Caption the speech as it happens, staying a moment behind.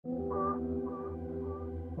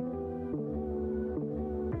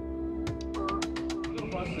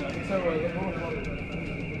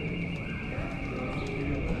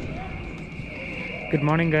Good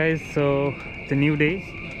morning guys. So it's a new day,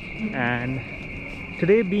 and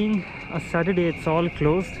today being a Saturday, it's all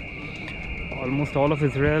closed. Almost all of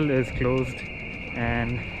Israel is closed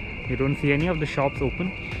and you don't see any of the shops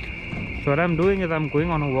open. So what I'm doing is I'm going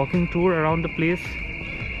on a walking tour around the place,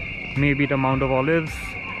 maybe the Mount of Olives,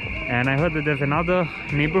 and I heard that there's another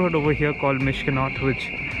neighborhood over here called Mishkenot, which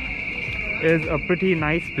is a pretty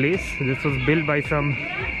nice place. This was built by some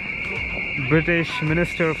British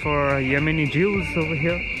minister for Yemeni Jews over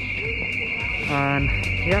here, and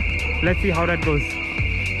yeah, let's see how that goes.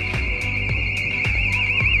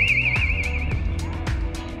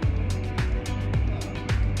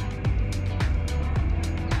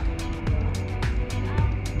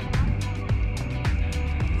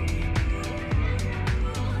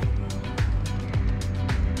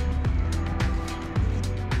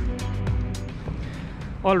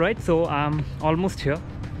 Alright, so I'm almost here.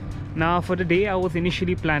 Now for the day, I was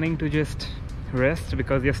initially planning to just rest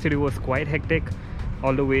because yesterday was quite hectic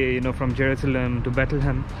all the way, from Jerusalem to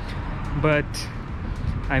Bethlehem. But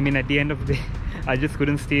I mean, at the end of the day, I just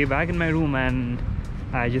couldn't stay back in my room and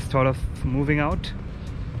I just thought of moving out.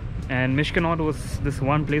 And Mishkenot was this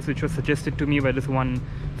one place which was suggested to me by this one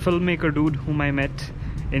filmmaker dude whom I met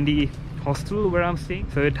in the hostel where I'm staying.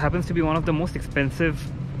 So it happens to be one of the most expensive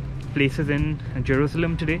places in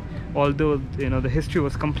Jerusalem today, although the history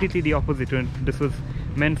was completely the opposite. This was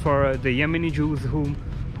meant for the Yemeni Jews who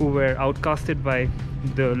were outcasted by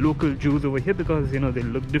the local Jews over here because they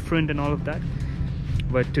look different and all of that.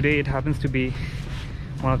 But today it happens to be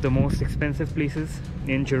one of the most expensive places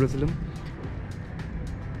in Jerusalem.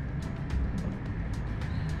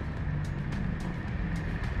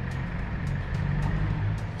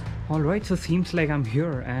 Alright, so seems like I'm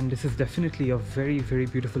here, and this is definitely a very, very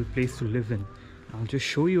beautiful place to live in. I'll just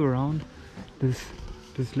show you around. This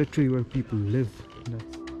is literally where people live.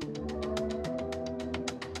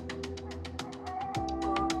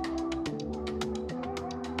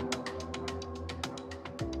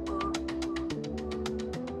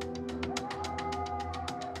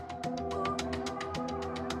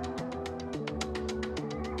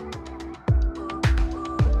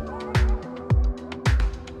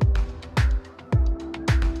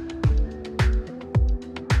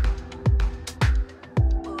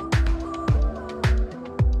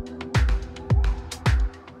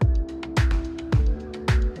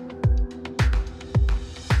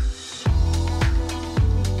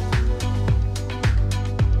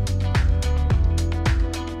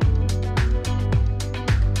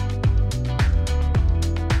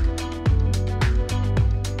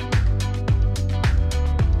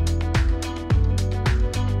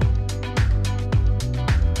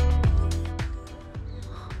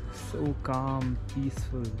 So calm,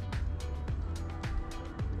 peaceful,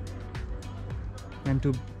 and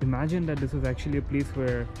to imagine that this was actually a place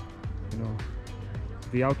where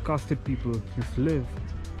the outcasted people used to live,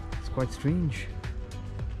 it's quite strange.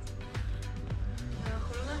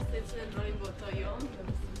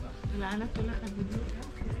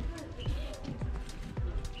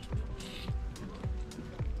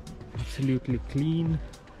 Absolutely clean,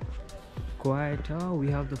 quiet. Oh, we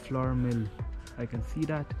have the flour mill, I can see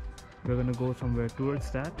that. We're gonna go somewhere towards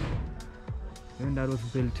that. And that was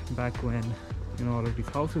built back when all of these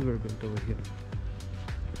houses were built over here.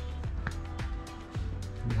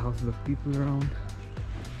 The houses of people around.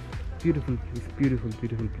 Beautiful place, beautiful,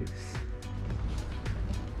 beautiful place.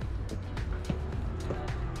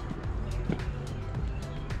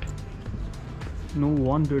 No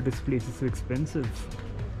wonder this place is so expensive.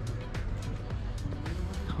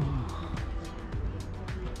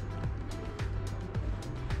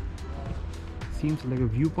 Seems like a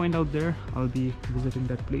viewpoint out there. I'll be visiting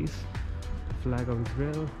that place. Flag of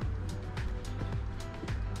Israel.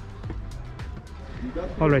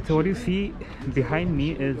 Alright, so what you see behind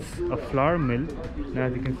me is a flour mill,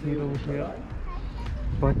 as you can see it over here.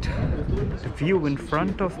 But the view in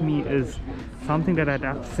front of me is something that I'd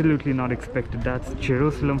absolutely not expected. That's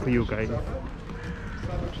Jerusalem for you guys.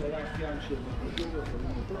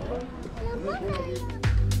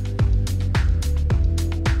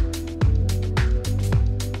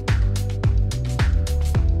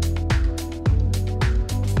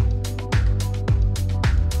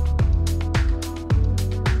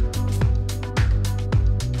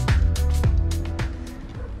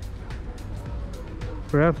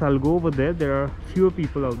 Perhaps I'll go over there. There are fewer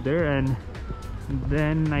people out there, and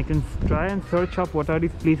then I can try and search up what are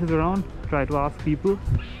these places around, try to ask people,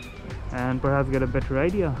 and perhaps get a better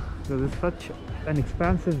idea, because it's such an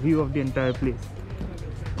expansive view of the entire place.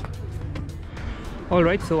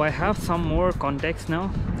 Alright, so I have some more context now.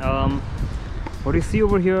 What you see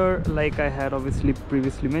over here, like I had obviously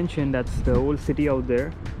previously mentioned, that's the old city out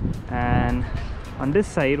there. And on this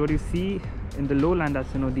side, what you see in the lowland, that's,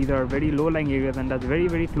 these are very low-lying areas, and that's very,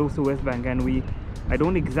 very close to West Bank. And I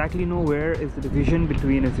don't exactly know where is the division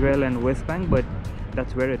between Israel and West Bank, but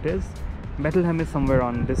that's where it is. Bethlehem is somewhere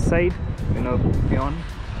on this side, beyond.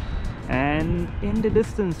 And in the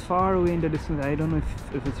distance, far away in the distance, I don't know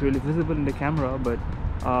if it's really visible in the camera, but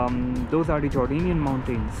those are the Jordanian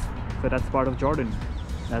mountains. So that's part of Jordan.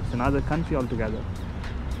 That's another country altogether.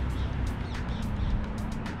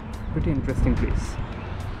 Pretty interesting place.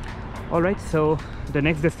 Alright, so the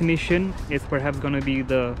next destination is perhaps going to be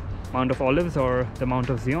the Mount of Olives or the Mount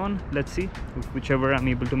of Zion. Let's see, whichever I'm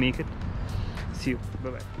able to make it. See you.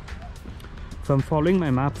 Bye-bye. So I'm following my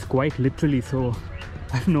maps quite literally, so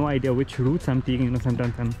I have no idea which routes I'm taking.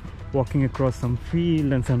 Sometimes I'm walking across some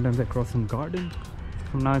field and sometimes across some garden.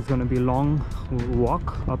 From now it's going to be a long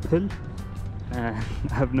walk uphill, and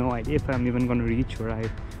I have no idea if I'm even going to reach where I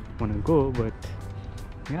want to go, but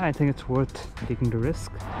yeah, I think it's worth taking the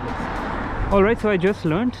risk. Alright, so I just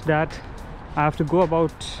learned that I have to go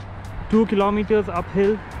about 2 kilometers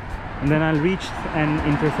uphill, and then I'll reach an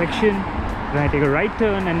intersection. Then I take a right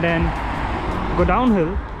turn and then go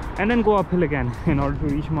downhill and then go uphill again in order to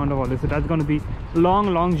reach Mount of Olives. So that's going to be a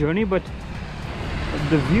long journey, but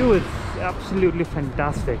the view is absolutely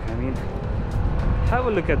fantastic. I mean, have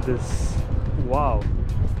a look at this. Wow.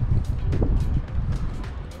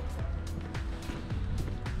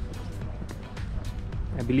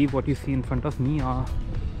 I believe what you see in front of me are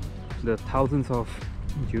the thousands of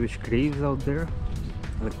Jewish graves out there.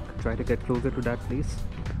 I'll try to get closer to that place.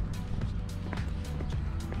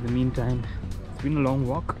 In the meantime, it's been a long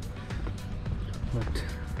walk, but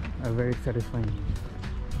a very satisfying.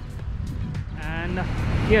 And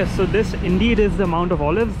yes, so this indeed is the Mount of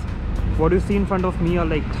Olives. What you see in front of me are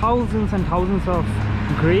like thousands and thousands of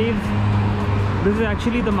graves. This is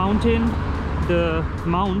actually the mount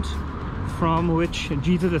from which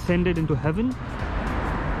Jesus ascended into heaven.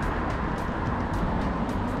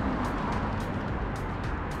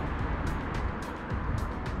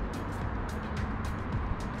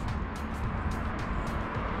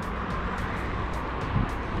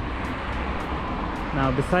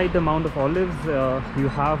 Now beside the Mount of Olives, you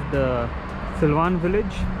have the Silvan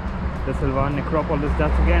village, the Silvan necropolis.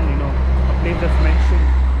 That's again, a place that's mentioned.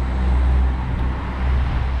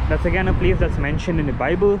 That's again a place that's mentioned in the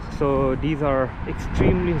Bible. So these are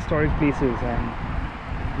extremely historic places and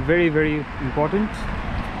very, very important.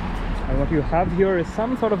 And what you have here is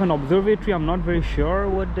some sort of an observatory. I'm not very sure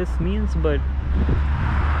what this means, but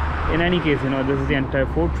in any case, this is the entire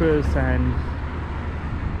fortress, and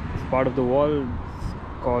it's part of the wall. It's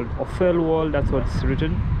called Ophel Wall. That's what's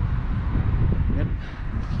written. Yep.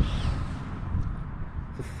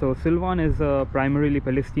 So Silvan is a primarily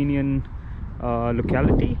Palestinian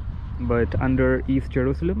locality, but under East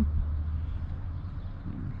Jerusalem.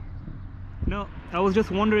 No, I was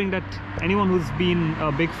just wondering that anyone who's been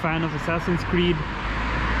a big fan of Assassin's Creed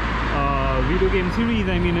video game series,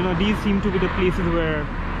 I mean, these seem to be the places where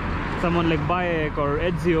someone like Bayek or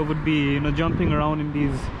Ezio would be, jumping around in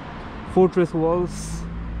these fortress walls.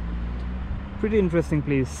 Pretty interesting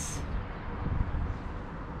place.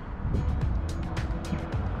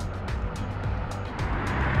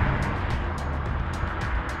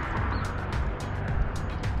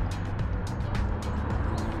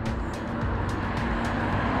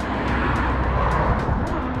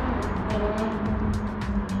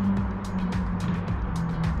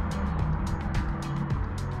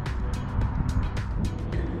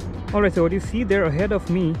 Alright, so what you see there ahead of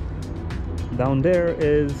me, down there,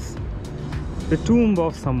 is the tomb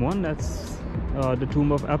of someone. That's the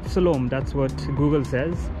tomb of Absalom. That's what Google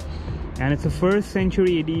says. And it's a 1st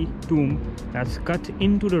century AD tomb that's cut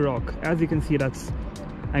into the rock. As you can see, it's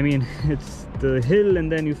the hill, and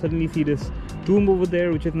then you suddenly see this tomb over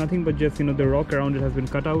there, which is nothing but just, the rock around it has been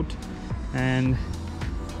cut out. And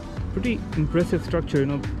pretty impressive structure,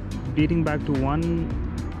 dating back to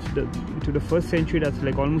the 1st century. That's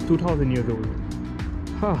like almost 2000 years old.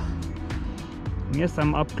 Yes,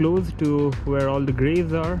 I'm up close to where all the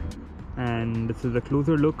graves are, and this is a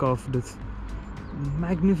closer look of this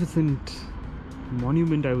magnificent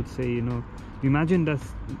monument, I would say. Imagine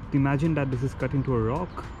that this is cut into a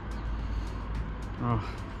rock. Now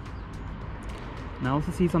I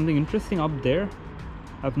also see something interesting up there.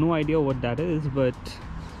 I have no idea what that is, but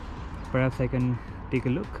perhaps I can take a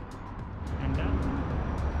look. And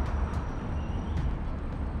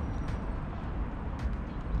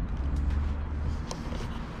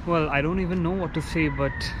well, I don't even know what to say,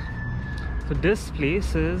 but So this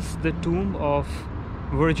place is the tomb of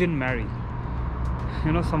Virgin Mary.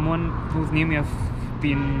 You know, someone whose name you have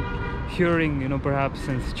been hearing, you know, perhaps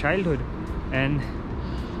since childhood. And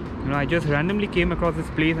you know, I just randomly came across this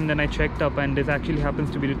place, and then I checked up, and this actually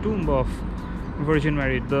happens to be the tomb of Virgin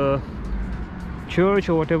Mary. The church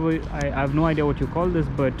or whatever, I have no idea what you call this,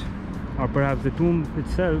 but or perhaps the tomb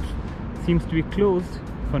itself seems to be closed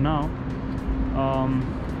for now.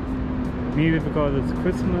 Maybe because it's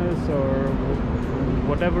Christmas or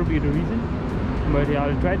whatever be the reason, but yeah,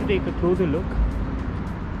 I'll try to take a closer look.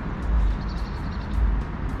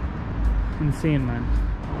 Insane, man.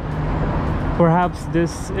 Perhaps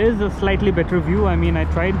this is a slightly better view. I mean, I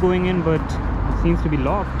tried going in, but it seems to be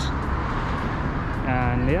locked.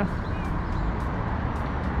 And yeah.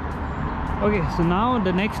 Okay, so now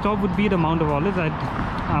the next stop would be the Mount of Olives.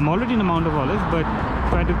 I'm already in the Mount of Olives, but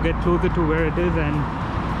try to get closer to where it is and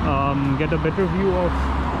get a better view of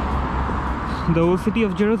the old city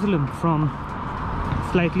of Jerusalem from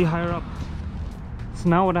slightly higher up. So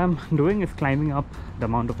now what I'm doing is climbing up the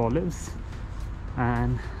Mount of Olives,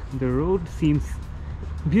 and the road seems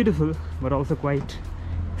beautiful but also quite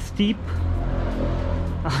steep.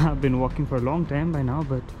 I've been walking for a long time by now,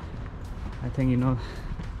 but I think, you know,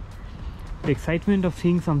 the excitement of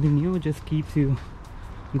seeing something new just keeps you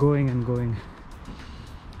going and going.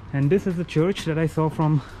 And this is the church that I saw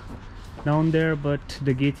from down there, but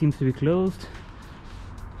the gate seems to be closed.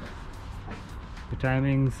 The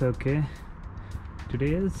timing's okay. Today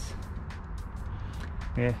is,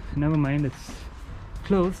 yeah, never mind, it's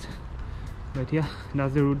closed. But yeah,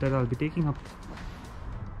 that's the route that I'll be taking up.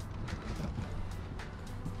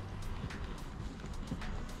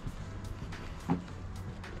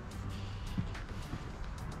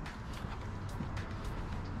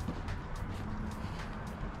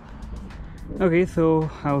 Okay, so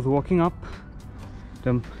I was walking up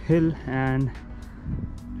the hill and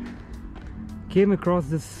came across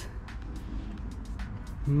this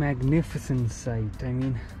magnificent sight. I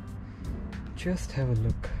mean, just have a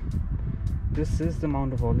look. This is the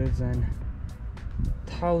Mount of Olives, and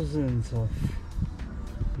thousands of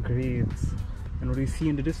graves, and what you see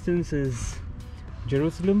in the distance is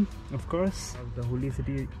Jerusalem, of course, the holy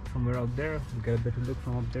city somewhere out there. You'll get a better look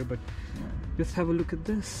from up there, but just have a look at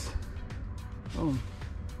this. Oh.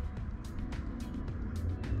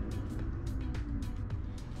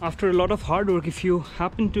 After a lot of hard work, if you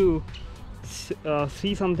happen to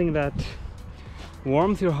see something that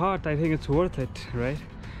warms your heart, I think it's worth it, right?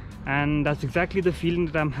 And that's exactly the feeling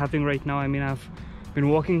that I'm having right now. I mean, I've been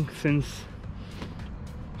walking since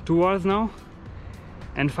 2 hours now,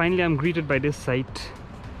 and finally I'm greeted by this sight.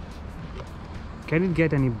 Can it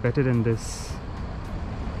get any better than this?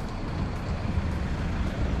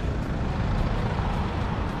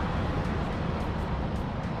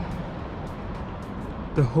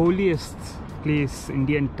 The holiest place in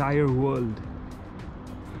the entire world,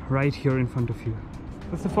 right here in front of you.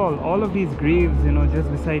 First of all of these graves, you know,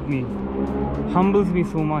 just beside me, humbles me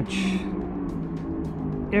so much.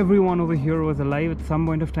 Everyone over here was alive at some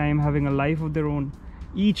point of time, having a life of their own.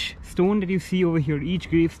 Each stone that you see over here, each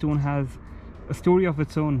gravestone has a story of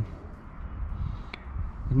its own.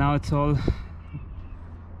 But now it's all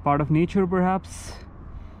part of nature, perhaps.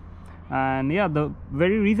 And yeah, the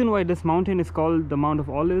very reason why this mountain is called the Mount of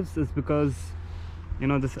Olives is because, you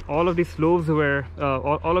know, all of these slopes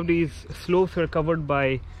were covered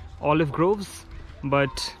by olive groves,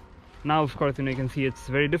 but now, of course, you know, you can see it's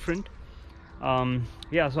very different.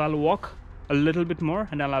 Yeah, so I'll walk a little bit more,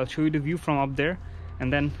 and then I'll show you the view from up there,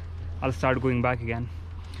 and then I'll start going back again.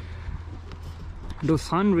 Those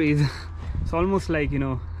sun rays, it's almost like, you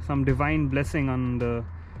know, some divine blessing on the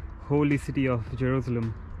holy city of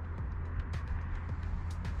Jerusalem.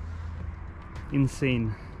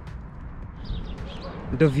 Insane.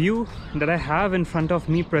 The view that I have in front of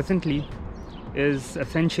me presently is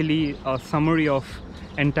essentially a summary of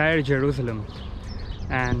entire Jerusalem.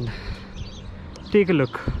 And take a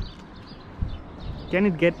look. Can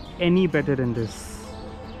it get any better than this?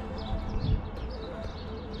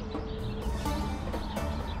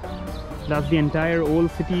 That's the entire old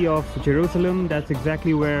city of Jerusalem. That's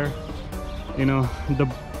exactly where, you know,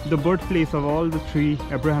 the birthplace of all the 3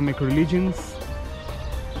 Abrahamic religions.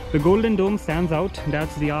 The golden dome stands out.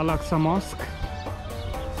 That's the Al-Aqsa Mosque.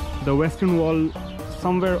 The western wall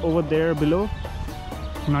somewhere over there below,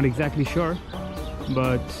 I'm not exactly sure,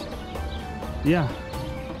 but yeah,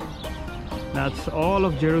 that's all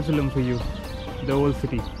of Jerusalem for you, the old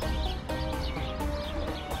city.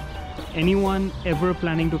 Anyone ever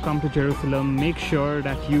planning to come to Jerusalem, make sure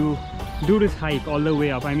that you do this hike all the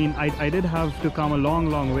way up. I mean, I did have to come a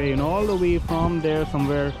long way, and all the way from there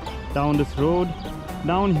somewhere down this road,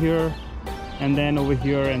 down here, and then over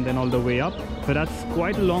here, and then all the way up. So that's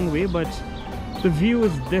quite a long way, but the view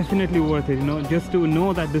is definitely worth it, you know, just to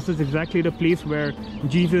know that this is exactly the place where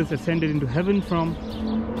Jesus ascended into heaven from,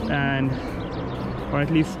 and or at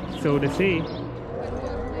least so they say.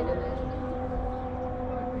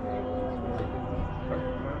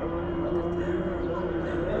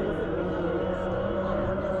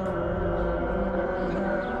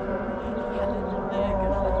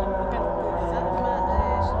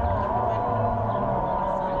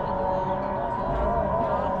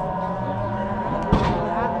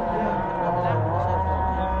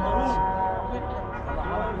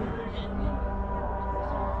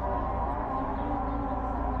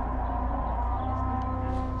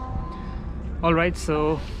 Alright,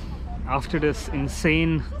 so after this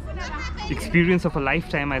insane experience of a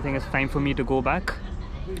lifetime, I think it's time for me to go back.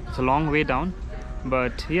 It's a long way down,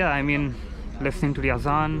 but yeah, I mean, listening to the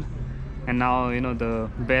azan and now, you know, the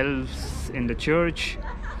bells in the church,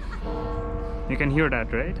 you can hear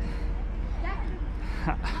that, right?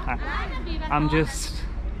 I'm just,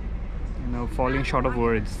 you know, falling short of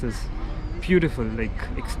words. It's beautiful, like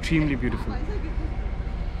extremely beautiful.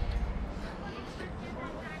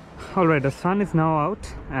 Alright, the sun is now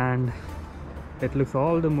out and it looks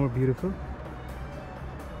all the more beautiful.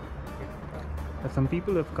 Some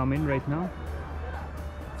people have come in right now.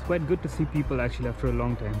 It's quite good to see people actually after a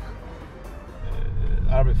long time.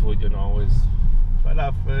 Arabic food, you know, is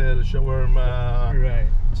falafel, shawarma, right,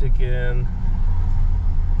 chicken.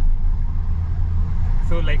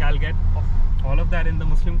 So like I'll get all of that in the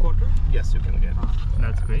Muslim quarter? Yes, you can get.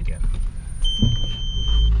 That's great. Again.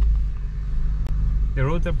 The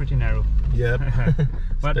roads are pretty narrow. Yeah,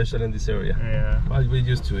 but, especially in this area. Yeah. But we're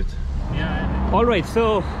used to it. Yeah. Alright,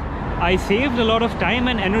 so I saved a lot of time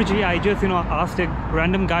and energy. I just, you know, asked a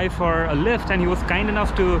random guy for a lift and he was kind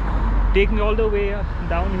enough to take me all the way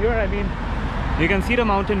down here. I mean, you can see the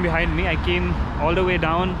mountain behind me. I came all the way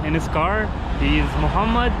down in his car. He's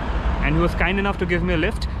Muhammad and he was kind enough to give me a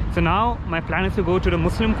lift. So now my plan is to go to the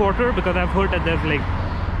Muslim quarter because I've heard that there's like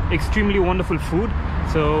extremely wonderful food.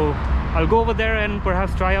 So I'll go over there and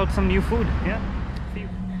perhaps try out some new food. Yeah. See you.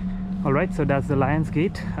 Alright, so that's the Lion's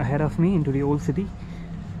Gate ahead of me into the old city.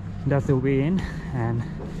 That's the way in, and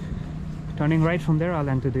turning right from there I'll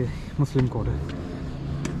enter the Muslim quarter.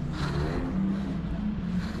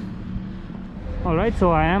 Alright,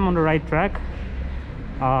 so I am on the right track.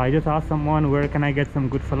 I just asked someone where can I get some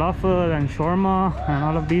good falafel and shawarma and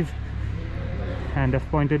all of these, and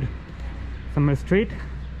they've pointed somewhere straight.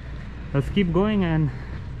 Let's keep going and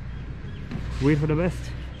wait for the best.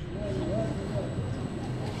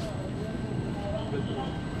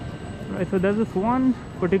 Right, so there's this one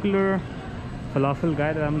particular falafel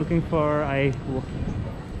guy that I'm looking for. I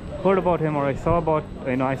heard about him, or I saw about,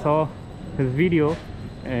 you know, I saw his video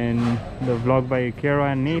in the vlog by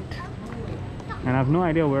Kiara and Nate, and I have no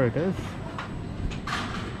idea where it is.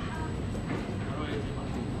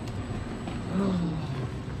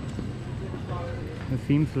 It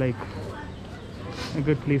seems like a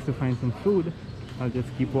good place to find some food. I'll just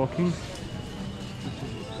keep walking.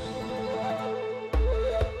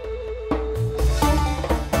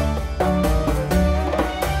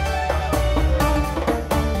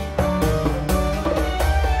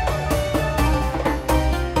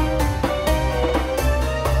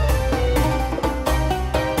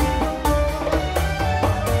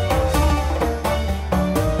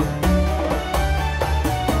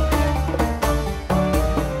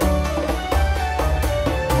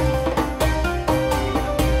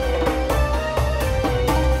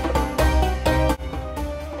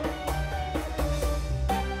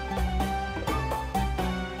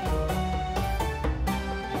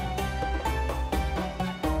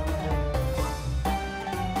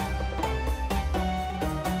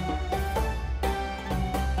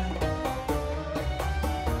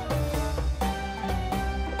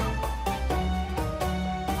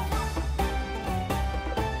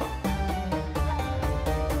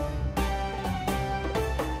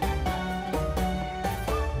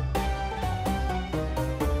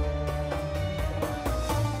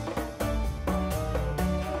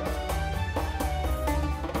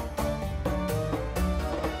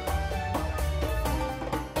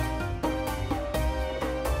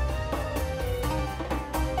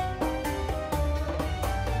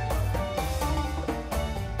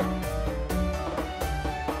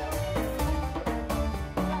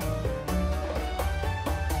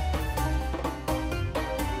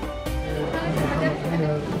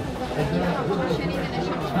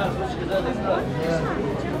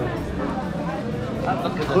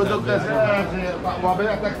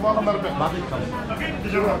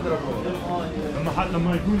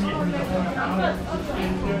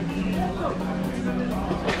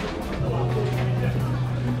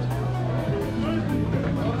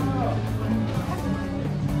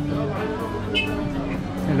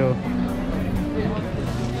 Hello.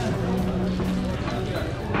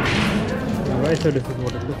 Alright, so this is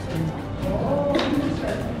what it looks like.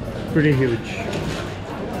 Pretty huge.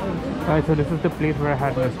 Alright, so this is the place where I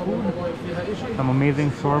had my food. Some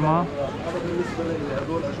amazing shawarma.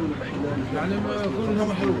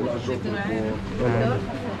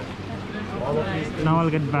 And now I'll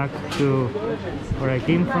get back to where I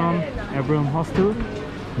came from, Abraham Hostel,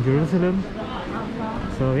 Jerusalem.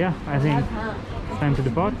 So yeah, I think it's time to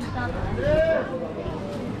depart.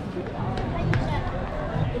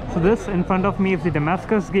 So this in front of me is the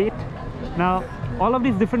Damascus Gate. Now all of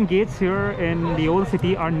these different gates here in the old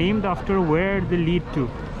city are named after where they lead to.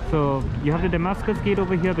 So you have the Damascus Gate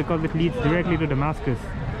over here because it leads directly to Damascus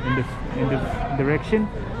in this direction.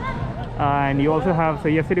 And you also have, so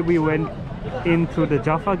yesterday we went in through the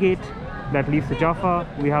Jaffa Gate that leads to Jaffa.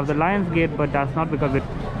 We have the Lions Gate, but that's not because it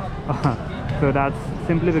so that's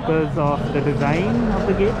simply because of the design of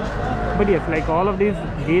the gate. But yes, like all of these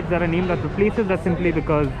gates that are named after places, that's simply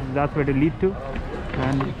because that's where they lead to.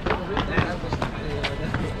 And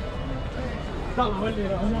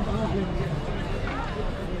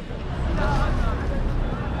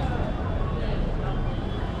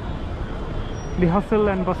the hustle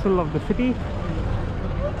and bustle of the city,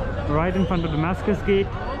 right in front of Damascus Gate.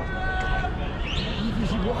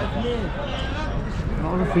 You can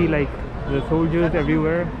also see like the soldiers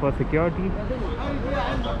everywhere for security.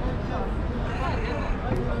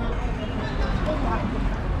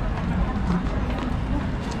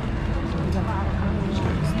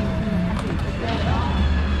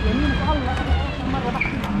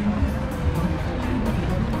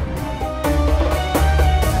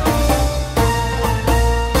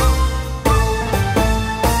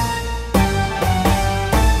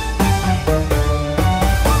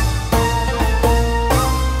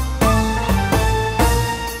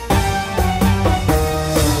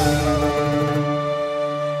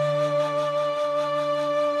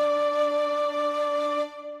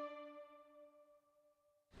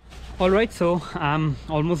 Alright, so I'm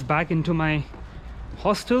almost back into my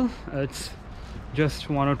hostel. It's just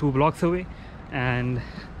 1 or 2 blocks away, and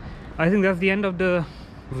I think that's the end of the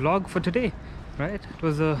vlog for today, right? It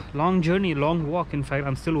was a long journey, long walk. In fact,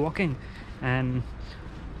 I'm still walking, and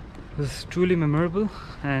it was truly memorable.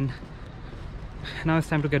 And now it's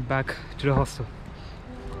time to get back to the hostel.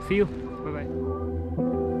 See you. Bye bye.